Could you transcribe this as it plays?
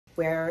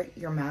Wear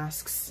your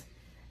masks.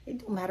 It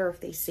don't matter if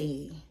they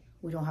say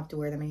we don't have to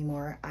wear them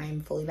anymore.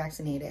 I'm fully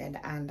vaccinated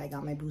and I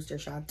got my booster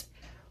shot.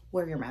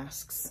 Wear your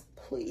masks,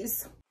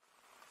 please.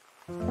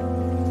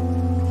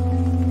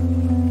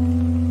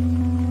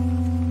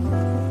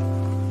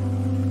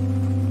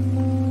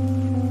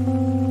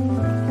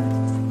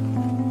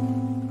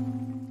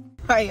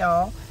 Hi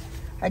y'all,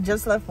 I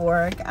just left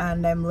work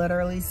and I'm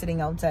literally sitting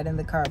outside in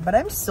the car, but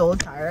I'm so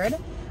tired.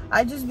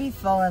 I just be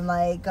feeling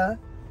like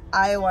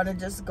I want to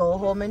just go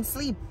home and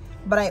sleep.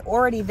 But I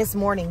already this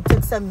morning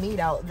took some meat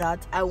out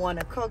that I want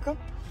to cook.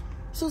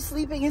 So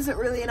sleeping isn't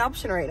really an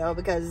option right now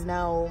because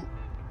now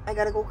I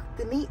gotta go cook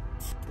the meat.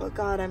 But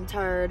God, I'm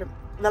tired.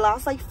 The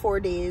last like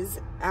 4 days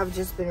have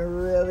just been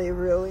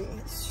really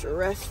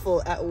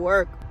stressful at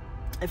work.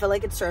 I feel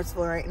like it's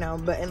stressful right now,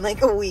 but in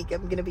like a week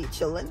I'm gonna be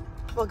chilling.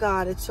 Oh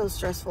God, it's so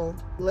stressful.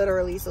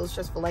 Literally so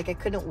stressful. Like I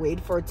couldn't wait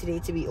for today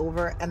to be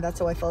over, and that's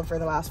how I felt for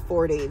the last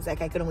 4 days.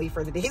 Like I couldn't wait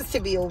for the days to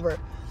be over.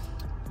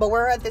 But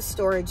we're at this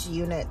storage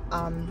unit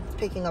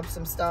picking up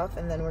some stuff,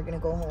 and then we're gonna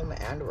go home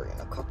and we're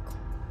gonna cook.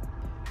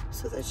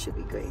 So that should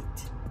be great.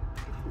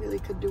 Really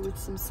could do with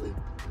some sleep.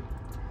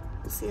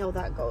 We'll see how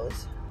that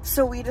goes.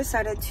 So we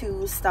decided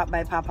to stop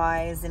by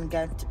Popeyes and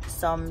get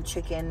some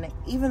chicken,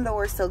 even though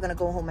we're still gonna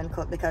go home and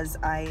cook because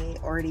I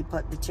already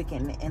put the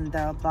chicken in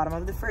the bottom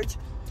of the fridge.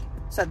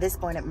 So at this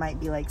point it might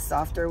be like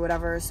soft or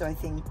whatever. So I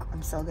think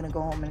I'm still gonna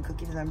go home and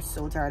cook even though I'm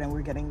so tired and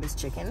we're getting this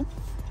chicken.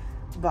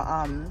 But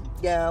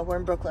yeah, we're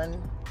in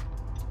Brooklyn.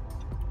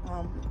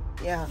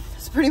 Yeah,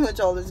 it's pretty much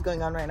all that's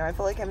going on right now. I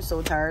feel like I'm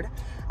so tired.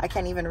 I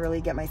can't even really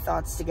get my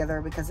thoughts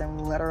together because I'm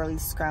literally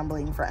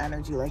scrambling for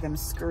energy. Like I'm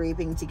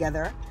scraping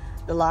together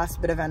the last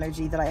bit of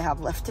energy that I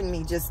have left in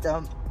me, just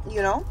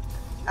you know.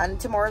 And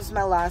tomorrow's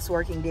my last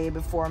working day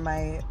before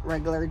my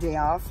regular day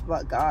off.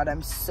 But God,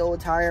 I'm so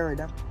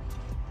tired.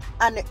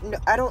 And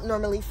I don't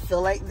normally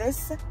feel like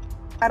this.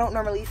 I don't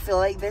normally feel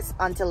like this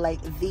until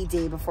like the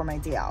day before my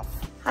day off.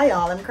 Hi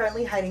y'all, I'm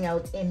currently hiding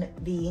out in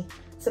the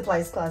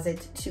supplies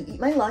closet to eat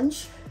my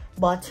lunch,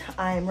 but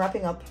I'm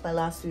wrapping up my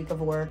last week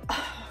of work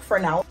for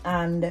now,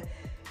 and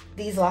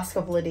these last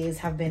couple of days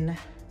have been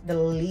the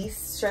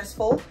least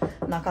stressful,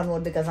 knock on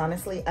wood, because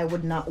honestly I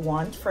would not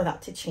want for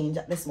that to change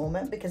at this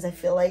moment because I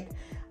feel like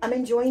I'm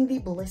enjoying the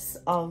bliss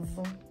of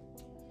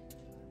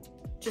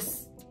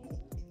just,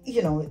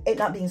 you know, it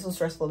not being so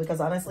stressful. Because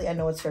honestly I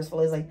know what's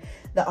stressful is like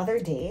the other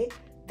day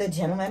the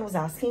gentleman was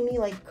asking me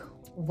like,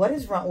 what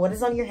is wrong, what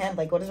is on your hand,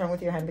 like what is wrong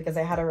with your hand, because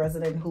I had a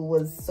resident who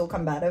was so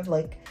combative,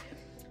 like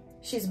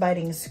she's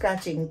biting,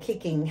 scratching,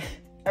 kicking,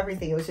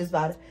 everything. It was just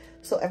bad.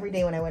 So every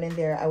day when I went in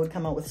there I would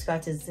come out with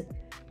scratches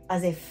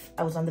as if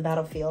I was on the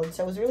battlefield.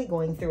 So I was really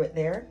going through it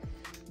there.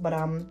 But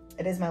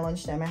it is my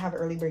lunchtime. I have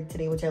early break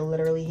today, which I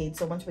literally hate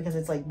so much because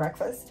it's like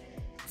breakfast.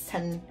 It's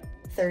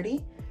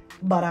 10:30.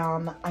 But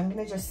I'm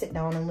gonna just sit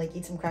down and like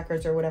eat some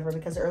crackers or whatever,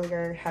 because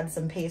earlier I had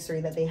some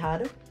pastry that they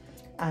had.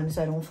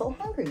 So I don't feel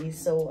hungry,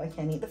 so I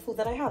can't eat the food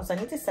that I have. So I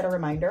need to set a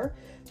reminder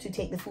to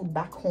take the food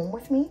back home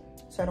with me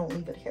so I don't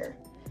leave it here.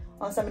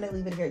 Also, I'm gonna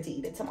leave it here to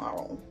eat it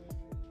tomorrow.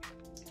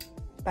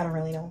 I don't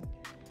really know.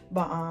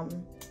 But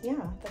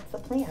yeah, that's the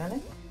plan.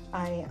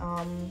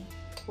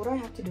 What do I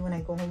have to do when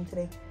I go home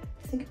today?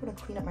 I think I'm gonna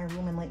clean up my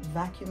room and like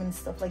vacuum and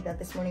stuff like that.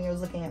 This morning I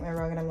was looking at my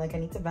rug and I'm like, I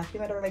need to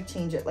vacuum it or like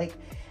change it. Like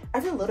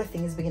every little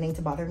thing is beginning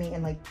to bother me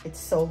and like it's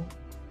so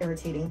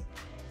irritating.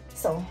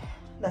 So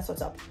that's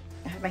what's up.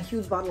 I have my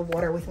huge bottle of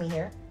water with me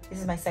here. This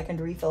is my second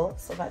refill,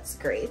 so that's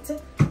great.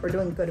 We're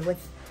doing good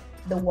with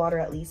the water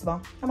at least. But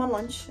I'm on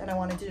lunch and I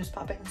wanted to just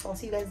pop in, so I'll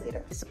see you guys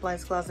later. The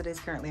supplies closet is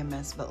currently a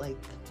mess, but like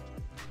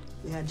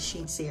we had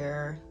sheets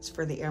here. It's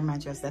for the air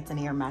mattress. That's an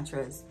air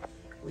mattress.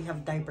 We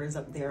have diapers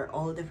up there,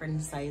 all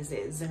different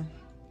sizes. This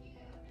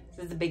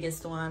is the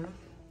biggest one.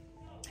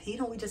 You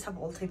know, we just have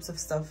all types of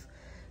stuff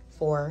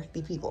for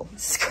the people.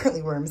 This is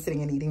currently where I'm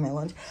sitting and eating my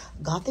lunch.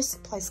 God, this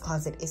supplies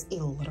closet is a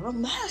literal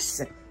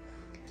mess.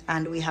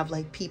 And we have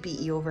like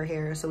PPE over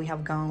here. So we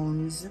have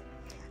gowns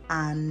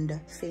and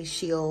face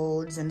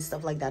shields and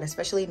stuff like that.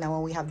 Especially now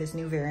when we have this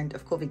new variant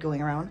of COVID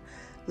going around,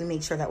 we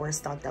make sure that we're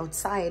stocked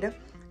outside.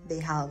 They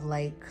have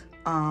like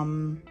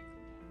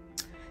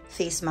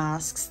face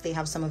masks. They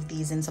have some of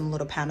these in some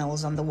little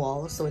panels on the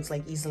wall, so it's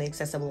like easily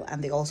accessible.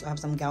 And they also have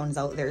some gowns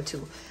out there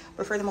too.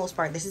 But for the most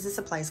part, this is a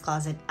supplies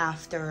closet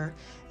after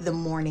the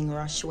morning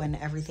rush when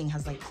everything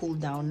has like cooled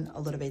down a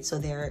little bit. So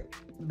there are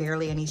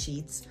barely any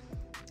sheets,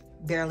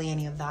 barely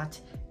any of that,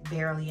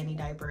 barely any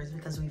diapers,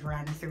 because we've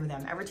ran through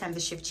them. Every time the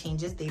shift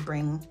changes, they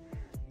bring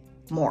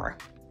more.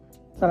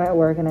 So I'm at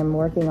work and I'm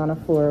working on a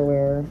floor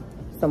where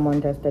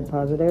someone tested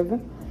positive.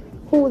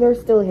 Oh, they're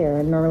still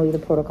here. Normally the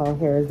protocol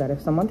here is that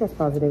if someone tests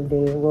positive,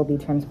 they will be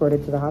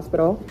transported to the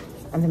hospital.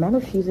 And the man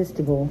refuses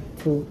to go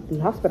to the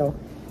hospital,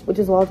 which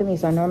is wild to me.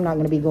 So I know I'm not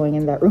going to be going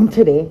in that room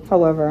today.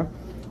 However,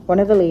 one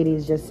of the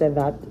ladies just said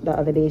that the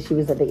other day she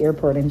was at the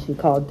airport and she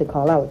called to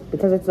call out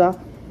because it's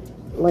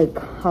like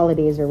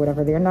holidays or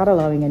whatever. They're not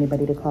allowing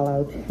anybody to call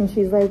out. And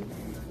she's like,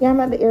 yeah, I'm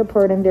at the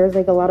airport and there's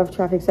like a lot of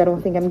traffic, so I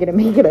don't think I'm going to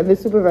make it. And the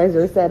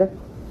supervisor said,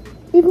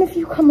 even if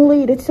you come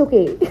late, it's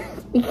okay.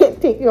 we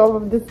can't take you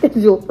off of the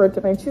schedule for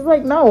tonight. She's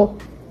like, no,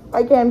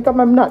 I can't come,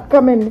 I'm not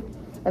coming.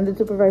 And the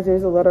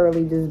supervisors are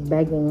literally just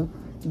begging,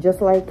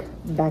 just like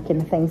back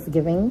in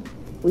Thanksgiving.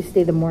 We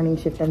stay the morning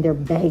shift and they're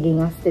begging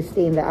us to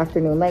stay in the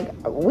afternoon. Like,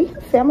 we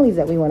have families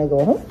that we want to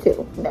go home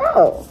to.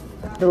 No.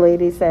 The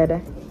lady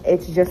said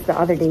it's just the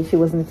other day she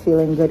wasn't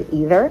feeling good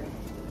either.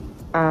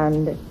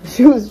 And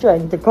she was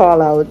trying to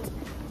call out.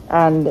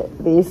 And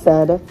they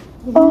said,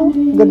 oh,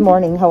 good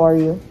morning, how are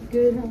you?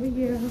 Good, how are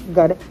you?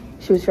 Good.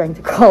 She was trying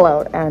to call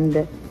out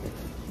and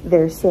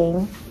they're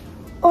saying,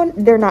 oh,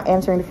 they're not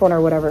answering the phone or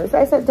whatever. So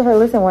I said to her,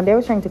 listen, one day I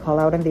was trying to call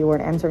out and they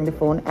weren't answering the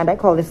phone. And I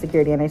called the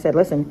security and I said,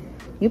 listen,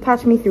 you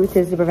patched me through to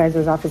the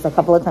supervisor's office a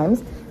couple of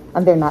times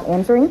and they're not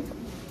answering.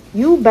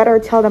 You better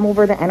tell them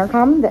over the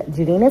intercom that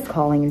Jadene is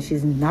calling and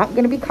she's not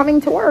going to be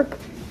coming to work.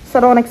 So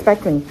don't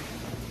expect me,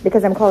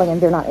 because I'm calling and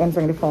they're not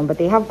answering the phone. But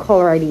they have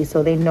caller ID,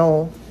 so they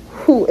know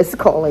who is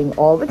calling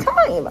all the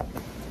time.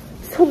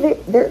 So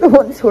they're the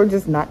ones who are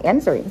just not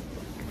answering,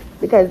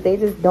 because they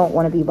just don't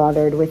want to be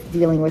bothered with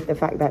dealing with the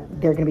fact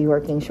that they're going to be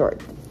working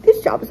short.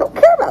 These jobs don't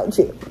care about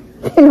you.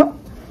 You know,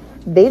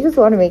 they just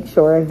want to make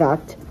sure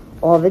that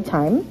all the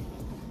time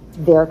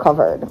they're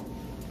covered.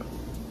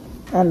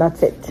 And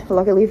that's it.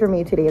 Luckily for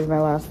me, today is my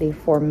last day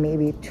for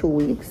maybe 2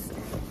 weeks.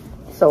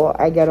 So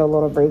I get a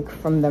little break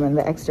from them and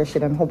the extra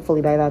shit. And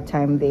hopefully by that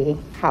time they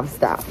have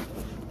staff.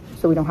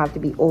 So we don't have to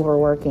be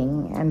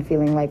overworking and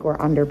feeling like we're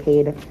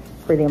underpaid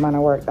for the amount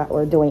of work that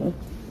we're doing.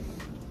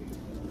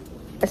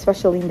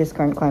 Especially in this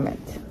current climate.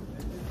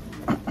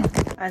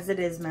 As it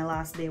is, my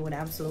last day would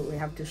absolutely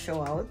have to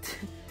show out.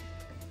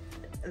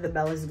 The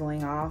bell is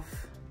going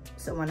off.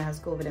 Someone has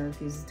COVID and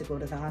refuses to go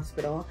to the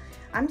hospital.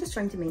 I'm just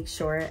trying to make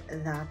sure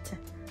that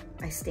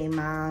I stay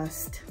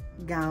masked,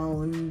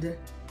 gowned,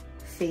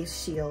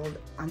 face shield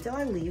until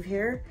I leave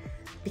here,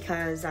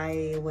 because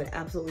I would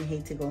absolutely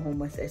hate to go home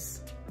with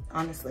this,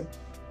 honestly.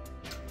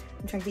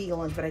 I'm trying to eat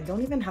lunch, but I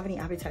don't even have any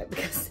appetite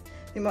because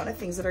the amount of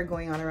things that are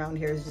going on around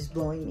here is just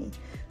blowing me.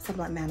 So I'm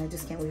like, man, I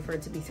just can't wait for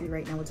it to be 3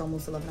 right now. It's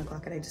almost 11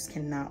 o'clock and I just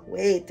cannot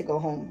wait to go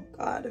home.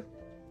 God.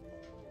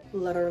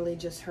 Literally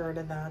just heard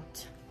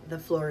that the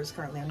floor is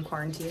currently on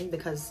quarantine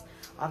because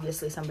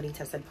obviously somebody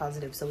tested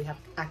positive, so we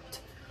have to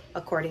act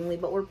accordingly.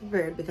 But we're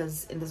prepared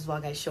because in this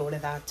vlog I showed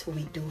that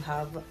we do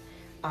have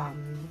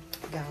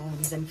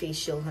gowns and face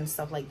shields and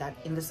stuff like that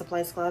in the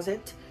supplies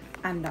closet.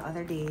 And the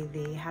other day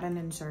they had an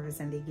in-service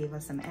and they gave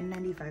us some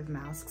N95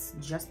 masks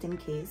just in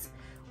case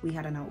we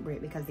had an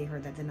outbreak, because they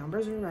heard that the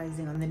numbers were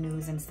rising on the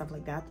news and stuff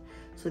like that.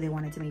 So they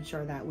wanted to make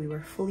sure that we were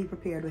fully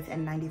prepared with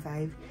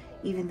N95,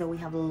 even though we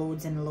have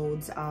loads and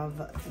loads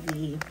of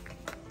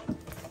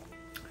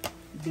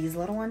these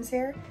little ones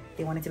here.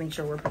 They wanted to make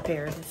sure we're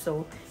prepared.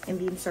 So in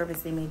the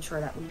in-service they made sure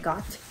that we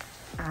got,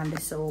 and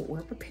so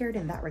we're prepared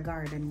in that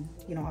regard. And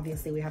you know,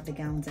 obviously we have the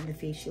gowns and the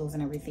face shields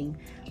and everything,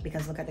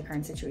 because look at the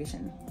current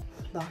situation.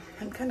 But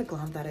I'm kind of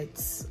glad that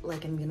it's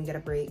like I'm gonna get a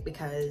break,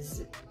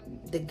 because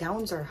the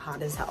gowns are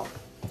hot as hell.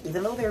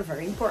 Even though they're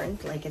very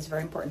important, like it's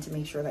very important to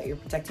make sure that you're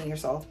protecting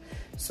yourself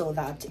so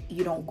that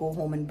you don't go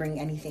home and bring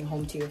anything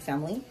home to your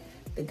family.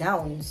 The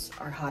gowns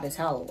are hot as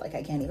hell, like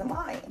I can't even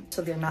lie.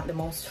 So they're not the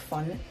most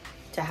fun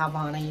to have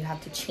on, and you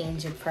have to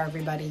change it for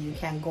everybody. You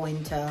can't go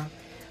into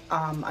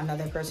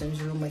another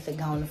person's room with a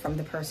gown from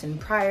the person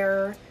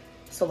prior.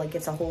 So like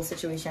it's a whole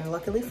situation.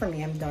 Luckily for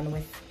me, I'm done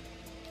with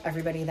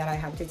everybody that I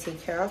have to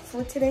take care of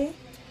for today.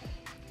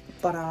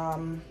 But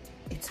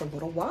it's a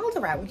little wild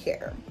around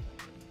here.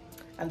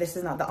 And this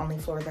is not the only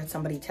floor that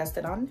somebody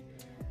tested on.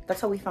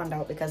 That's how we found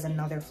out, because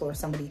another floor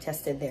somebody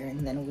tested there,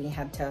 and then we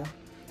had to,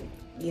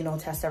 you know,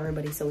 test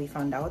everybody, so we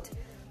found out.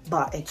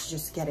 But it's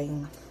just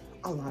getting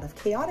a lot of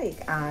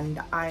chaotic,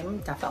 and I'm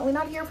definitely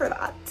not here for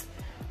that.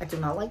 I do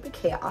not like the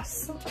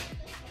chaos.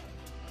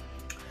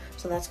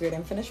 So that's great.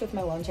 I'm finished with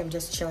my lunch. I'm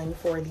just chilling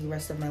for the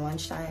rest of my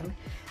lunchtime,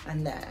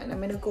 and then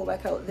I'm gonna go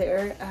back out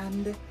there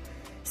and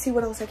see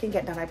what else I can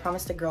get done. I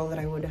promised a girl that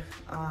I would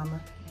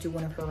do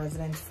one of her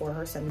residents for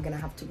her, so I'm gonna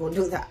have to go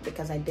do that,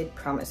 because I did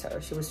promise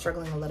her. She was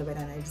struggling a little bit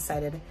and I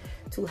decided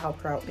to help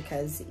her out,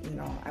 because you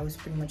know, I was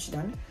pretty much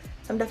done.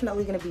 So I'm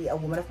definitely gonna be a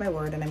woman of my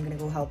word, and I'm gonna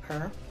go help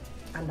her.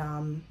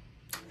 And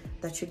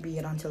that should be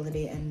it until the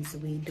day ends.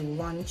 We do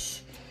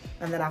lunch,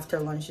 and then after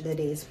lunch the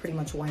day is pretty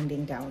much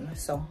winding down.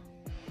 So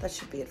that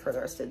should be it for the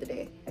rest of the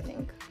day, I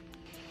think.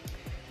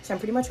 So I'm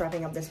pretty much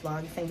wrapping up this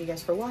vlog. Thank you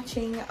guys for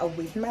watching A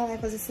Week in My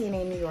Life as a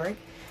CNA in New York.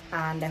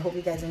 And I hope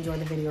you guys enjoyed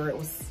the video. It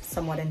was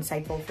somewhat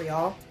insightful for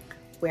y'all.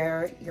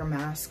 Wear your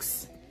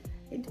masks.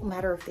 It don't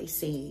matter if they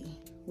say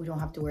we don't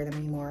have to wear them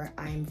anymore.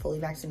 I'm fully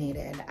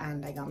vaccinated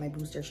and I got my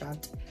booster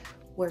shot.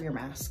 Wear your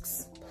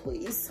masks,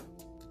 please.